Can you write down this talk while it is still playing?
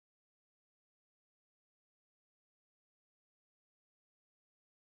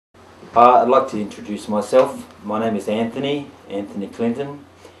I'd like to introduce myself. My name is Anthony Clinton,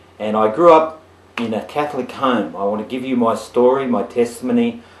 and I grew up in a Catholic home. I want to give you my story, my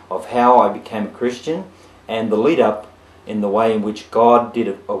testimony of how I became a Christian and the lead up in the way in which God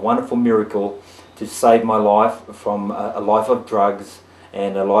did a wonderful miracle to save my life from a life of drugs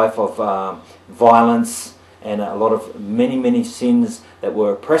and a life of violence and a lot of many sins that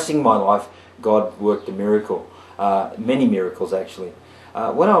were oppressing my life. God worked a miracle, many miracles actually.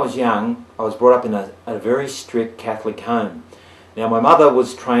 When I was young, I was brought up in a very strict Catholic home. Now, my mother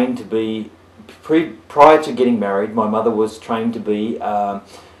was trained to be, prior to getting married, my mother was trained to be a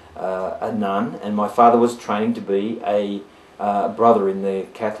nun, and my father was trained to be a brother in the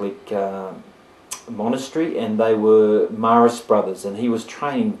Catholic monastery, and they were Maris brothers, and he was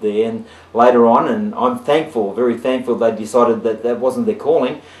trained there. And later on, and I'm thankful, very thankful, they decided that that wasn't their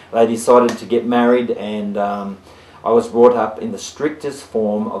calling. They decided to get married, and I was brought up in the strictest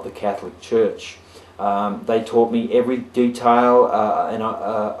form of the Catholic Church. They taught me every detail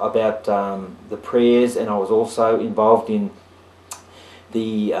about the prayers, and I was also involved in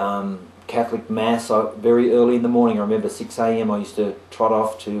the Catholic Mass very early in the morning. I remember 6 a.m. I used to trot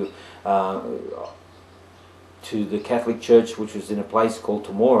off to the Catholic Church, which was in a place called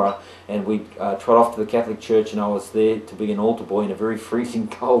Tamora, and we'd trot off to the Catholic Church, and I was there to be an altar boy in a very freezing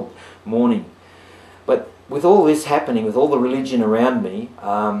cold morning. But with all this happening, with all the religion around me,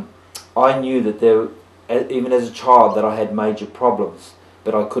 I knew that there, even as a child, that I had major problems,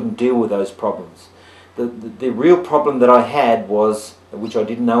 but I couldn't deal with those problems. The real problem that I had was, which I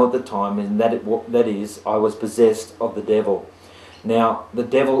didn't know at the time, and that is, I was possessed of the devil. Now, the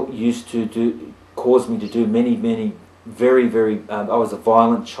devil used to cause me to do many very I was a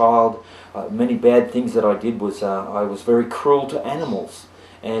violent child. Many bad things that I did was I was very cruel to animals,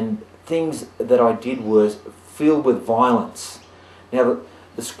 and things that I did was filled with violence. Now,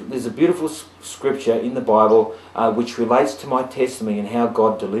 there's a beautiful scripture in the Bible which relates to my testimony and how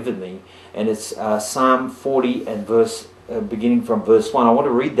God delivered me, and it's Psalm 40 and beginning from verse 1. I want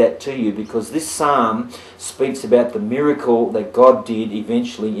to read that to you because this psalm speaks about the miracle that God did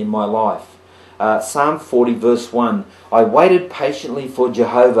eventually in my life. Psalm 40 verse 1, I waited patiently for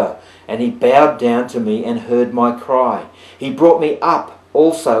Jehovah, and he bowed down to me and heard my cry. He brought me up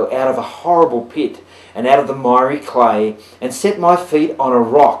also out of a horrible pit and out of the miry clay, and set my feet on a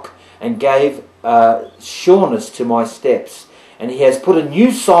rock, and gave sureness to my steps. And he has put a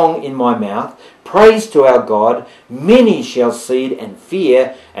new song in my mouth, praise to our God. Many shall see it and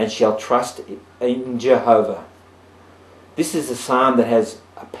fear, and shall trust in Jehovah. This is a psalm that has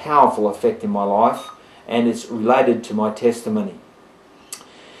a powerful effect in my life, and it's related to my testimony.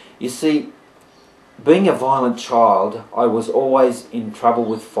 You see, being a violent child, I was always in trouble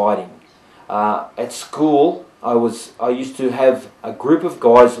with fighting. At school, I used to have a group of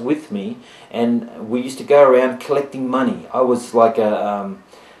guys with me, and we used to go around collecting money. I was like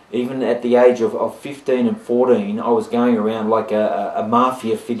even at the age of 15 and 14, I was going around like a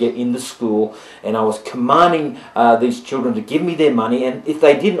mafia figure in the school, and I was commanding these children to give me their money, and if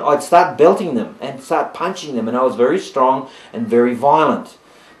they didn't, I'd start belting them and start punching them, and I was very strong and very violent.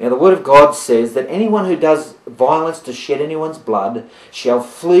 Now, the Word of God says that anyone who does violence to shed anyone's blood shall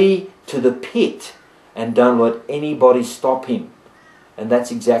flee to the pit, and don't let anybody stop him. And that's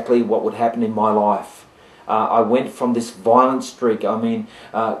exactly what would happen in my life. I went from this violent streak,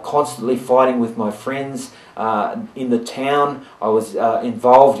 constantly fighting with my friends in the town. I was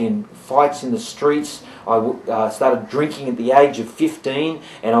involved in fights in the streets. I started drinking at the age of 15,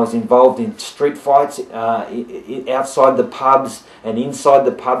 and I was involved in street fights outside the pubs and inside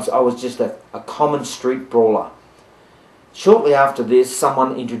the pubs. I was just a common street brawler. Shortly after this,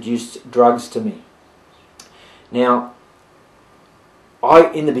 someone introduced drugs to me. Now,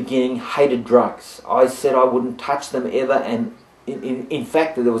 I, in the beginning, hated drugs. I said I wouldn't touch them ever, and in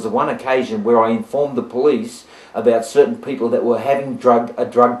fact, there was one occasion where I informed the police about certain people that were having a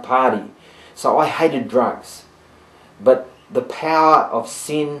drug party. So I hated drugs. But the power of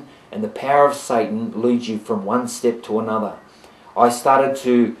sin and the power of Satan leads you from one step to another. I started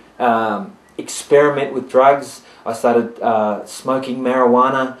to experiment with drugs. I started smoking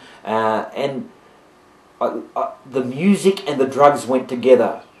marijuana, and the music and the drugs went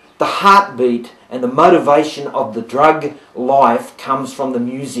together. The heartbeat and the motivation of the drug life comes from the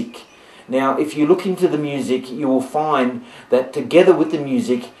music. Now, if you look into the music, you will find that together with the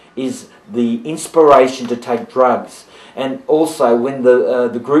music is the inspiration to take drugs. and also when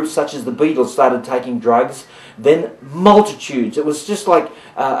the groups such as the Beatles started taking drugs, then multitudes. It was just like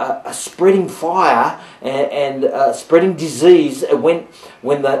a spreading fire and spreading disease.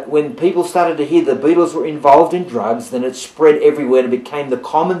 When people started to hear the Beatles were involved in drugs, then it spread everywhere and it became the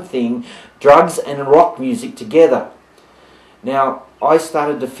common thing, drugs and rock music together. Now, I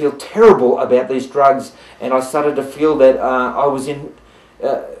started to feel terrible about these drugs, and I started to feel that I was going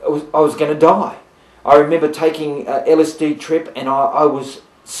to die. I remember taking an LSD trip, and I was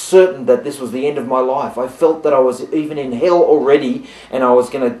certain that this was the end of my life. I felt that I was even in hell already, and I was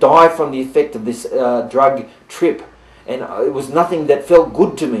going to die from the effect of this drug trip. And it was nothing that felt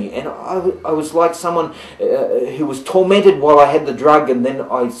good to me. And I was like someone who was tormented while I had the drug, and then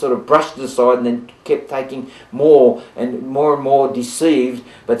I sort of brushed it aside and then kept taking more and more deceived.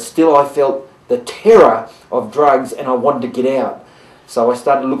 But still I felt the terror of drugs, and I wanted to get out. So I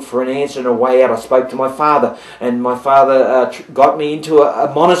started to look for an answer and a way out. I spoke to my father, and my father got me into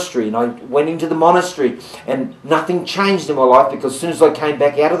a monastery, and I went into the monastery, and nothing changed in my life, because as soon as I came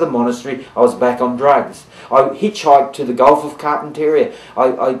back out of the monastery, I was back on drugs. I hitchhiked to the Gulf of Carpentaria.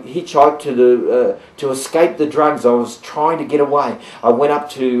 I hitchhiked to escape the drugs. I was trying to get away. I went up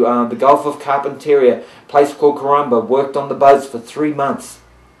to the Gulf of Carpentaria, a place called Karumba, worked on the boats for 3 months.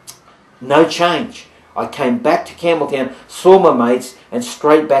 No change. I came back to Campbelltown, saw my mates, and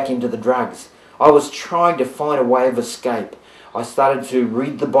straight back into the drugs. I was trying to find a way of escape. I started to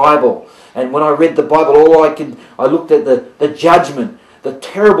read the Bible, and when I read the Bible, I looked at the judgment, the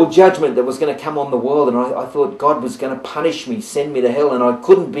terrible judgment that was going to come on the world, and I thought God was going to punish me, send me to hell, and I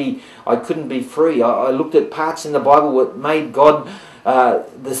couldn't be free. I looked at parts in the Bible that made God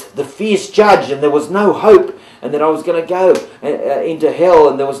the fierce judge, and there was no hope, and that I was going to go into hell,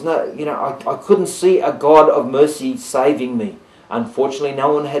 and there was no, I couldn't see a God of mercy saving me. Unfortunately,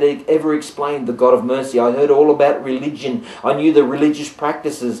 no one had ever explained the God of mercy. I heard all about religion. I knew the religious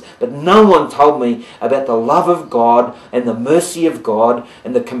practices, but no one told me about the love of God and the mercy of God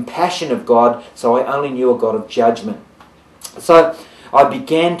and the compassion of God, so I only knew a God of judgment. So I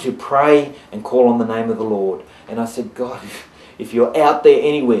began to pray and call on the name of the Lord. And I said, God, if you're out there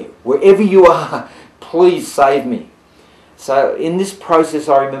anywhere, wherever you are, please save me. So in this process,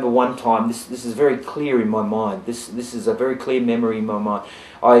 I remember one time, this is very clear in my mind. This is a very clear memory in my mind.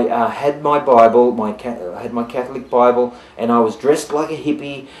 I had my Bible, I had my Catholic Bible, and I was dressed like a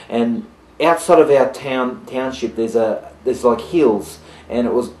hippie. And outside of our township, there's like hills, and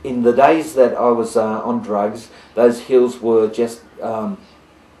it was in the days that I was on drugs. Those hills were just full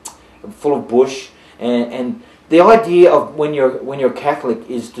of bush, and the idea of when you're Catholic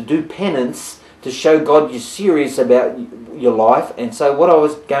is to do penance, to show God you're serious about your life. And so what I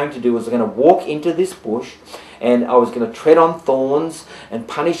was going to do was I was going to walk into this bush, and I was going to tread on thorns and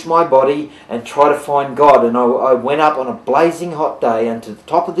punish my body and try to find God. And I went up on a blazing hot day onto the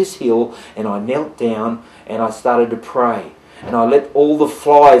top of this hill, and I knelt down and I started to pray. And I let all the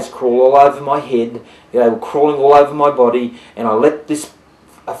flies crawl all over my head. They were crawling all over my body, and I let this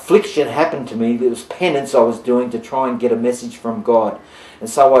affliction happen to me. It was penance I was doing to try and get a message from God. And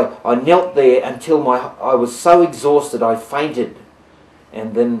so I knelt there until I was so exhausted I fainted.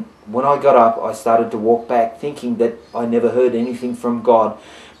 And then when I got up, I started to walk back, thinking that I never heard anything from God.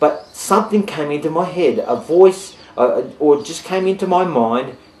 But something came into my head, a voice, or just came into my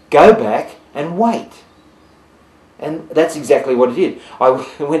mind, go back and wait. And that's exactly what I did. I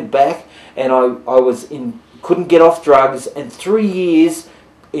went back, and I couldn't get off drugs, and 3 years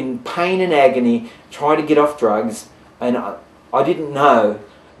in pain and agony trying to get off drugs, and I didn't know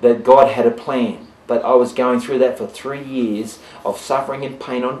that God had a plan. But I was going through that for 3 years of suffering and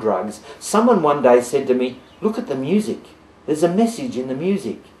pain on drugs. Someone one day said to me, look at the music. There's a message in the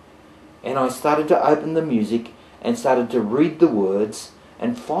music. And I started to open the music and started to read the words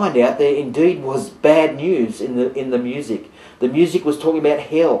and find out there indeed was bad news in the music. The music was talking about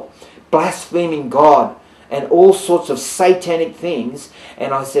hell, blaspheming God, and all sorts of satanic things.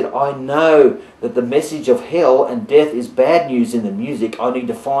 And I said, I know that the message of hell and death is bad news in the music. I need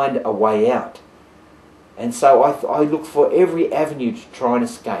to find a way out. And so I looked for every avenue to try and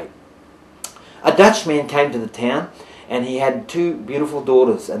escape. A Dutchman came to the town, and he had 2 beautiful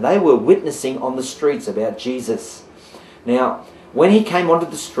daughters, and they were witnessing on the streets about Jesus. Now, when he came onto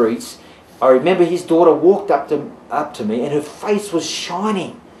the streets, I remember his daughter walked up to me, and her face was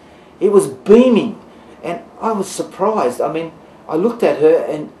shining. It was beaming. And I was surprised. I mean, I looked at her,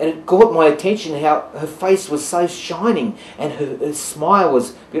 and it caught my attention how her face was so shining, and her smile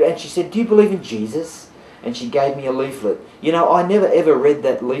was good. And she said, do you believe in Jesus? And she gave me a leaflet. You know, I never ever read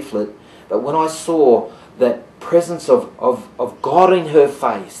that leaflet, but when I saw that presence of God in her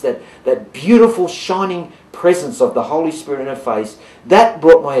face, that beautiful shining presence of the Holy Spirit in her face, that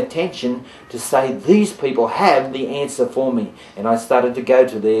brought my attention to say, these people have the answer for me. And I started to go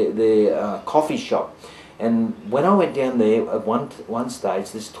to their coffee shop. And when I went down there at one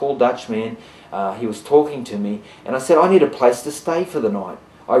stage, this tall Dutch man, he was talking to me, and I said, I need a place to stay for the night.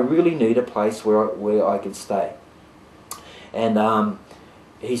 I really need a place where I can stay. And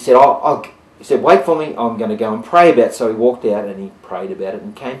he said, he said, wait for me, I'm going to go and pray about it. So he walked out and he prayed about it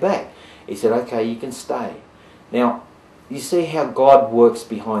and came back. He said, okay, you can stay. Now, you see how God works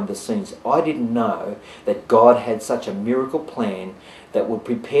behind the scenes. I didn't know that God had such a miracle plan that would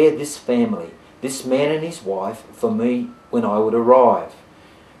prepare this family, this man and his wife, for me when I would arrive.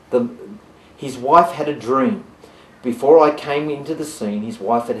 His wife had a dream. Before I came into the scene, his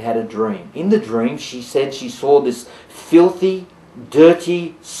wife had a dream. In the dream, she said she saw this filthy,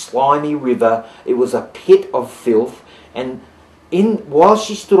 dirty, slimy river. It was a pit of filth. And while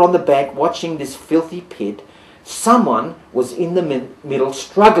she stood on the bank watching this filthy pit, someone was in the middle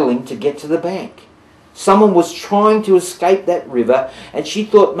struggling to get to the bank. Someone was trying to escape that river, and she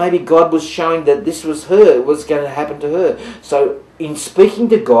thought maybe God was showing that this was her, it was going to happen to her. So in speaking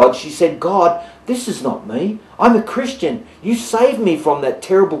to God, she said, God, this is not me. I'm a Christian. You saved me from that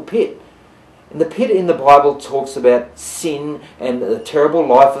terrible pit. And the pit in the Bible talks about sin and the terrible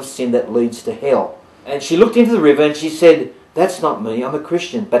life of sin that leads to hell. And she looked into the river and she said, that's not me, I'm a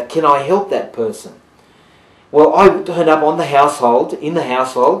Christian, but can I help that person? Well, I turned up in the household,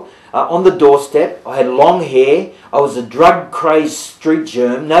 on the doorstep. I had long hair. I was a drug-crazed street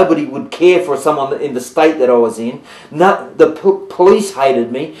germ. Nobody would care for someone in the state that I was in. The police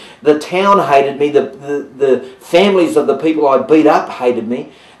hated me. The town hated me. The families of the people I beat up hated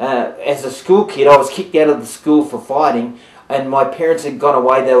me. As a school kid, I was kicked out of the school for fighting. And my parents had gone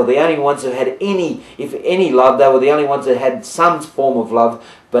away. They were the only ones who had any love. They were the only ones that had some form of love.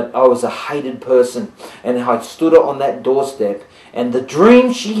 But I was a hated person. And I stood on that doorstep. And the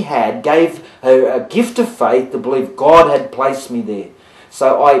dream she had gave her a gift of faith to believe God had placed me there.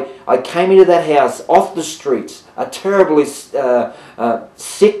 So I came into that house off the streets, a terribly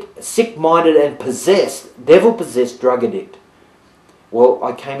sick-minded and devil-possessed drug addict. Well,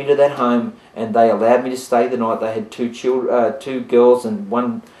 I came into that home and they allowed me to stay the night. They had two girls and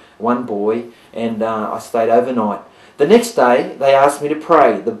one boy, and I stayed overnight. The next day, they asked me to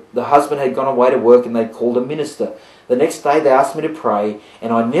pray. The husband had gone away to work and they called a minister. The next day, they asked me to pray,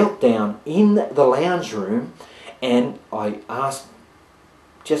 and I knelt down in the lounge room and I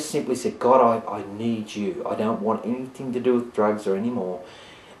just simply said, God, I need you. I don't want anything to do with drugs or anymore.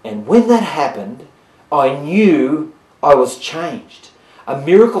 And when that happened, I knew I was changed. A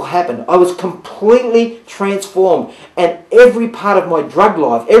miracle happened. I was completely transformed. And every part of my drug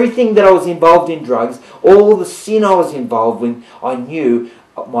life, everything that I was involved in drugs, all the sin I was involved in, I knew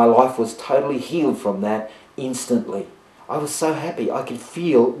my life was totally healed from that instantly. I was so happy. I could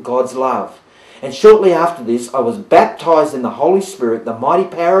feel God's love. And shortly after this, I was baptized in the Holy Spirit, the mighty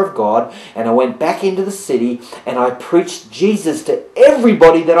power of God, and I went back into the city and I preached Jesus to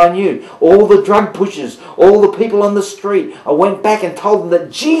everybody that I knew. All the drug pushers, all the people on the street. I went back and told them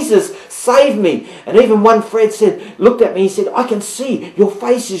that Jesus saved me. And even one friend looked at me, he said, I can see your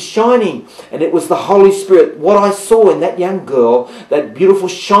face is shining. And it was the Holy Spirit. What I saw in that young girl, that beautiful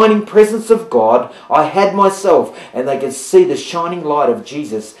shining presence of God, I had myself. And they could see the shining light of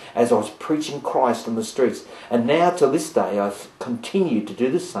Jesus as I was preaching Christ on the streets. And now to this day I've continued to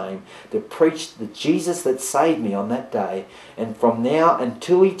do the same, to preach the Jesus that saved me on that day. And from now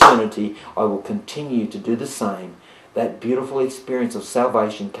until eternity I will continue to do the same. That beautiful experience of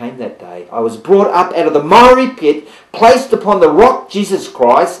salvation came that day. I was brought up out of the miry pit, placed upon the rock Jesus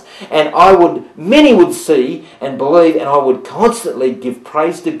Christ, and many would see and believe, and I would constantly give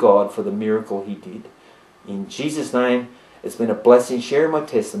praise to God for the miracle He did. In Jesus' name, it's been a blessing sharing my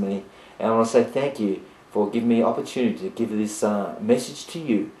testimony, and I want to say thank you for giving me the opportunity to give this message to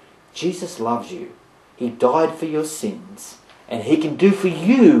you. Jesus loves you. He died for your sins, and He can do for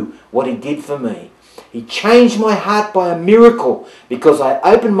you what He did for me. He changed my heart by a miracle because I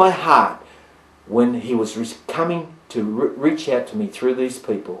opened my heart when He was coming to reach out to me through these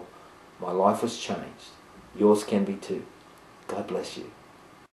people. My life was changed. Yours can be too. God bless you.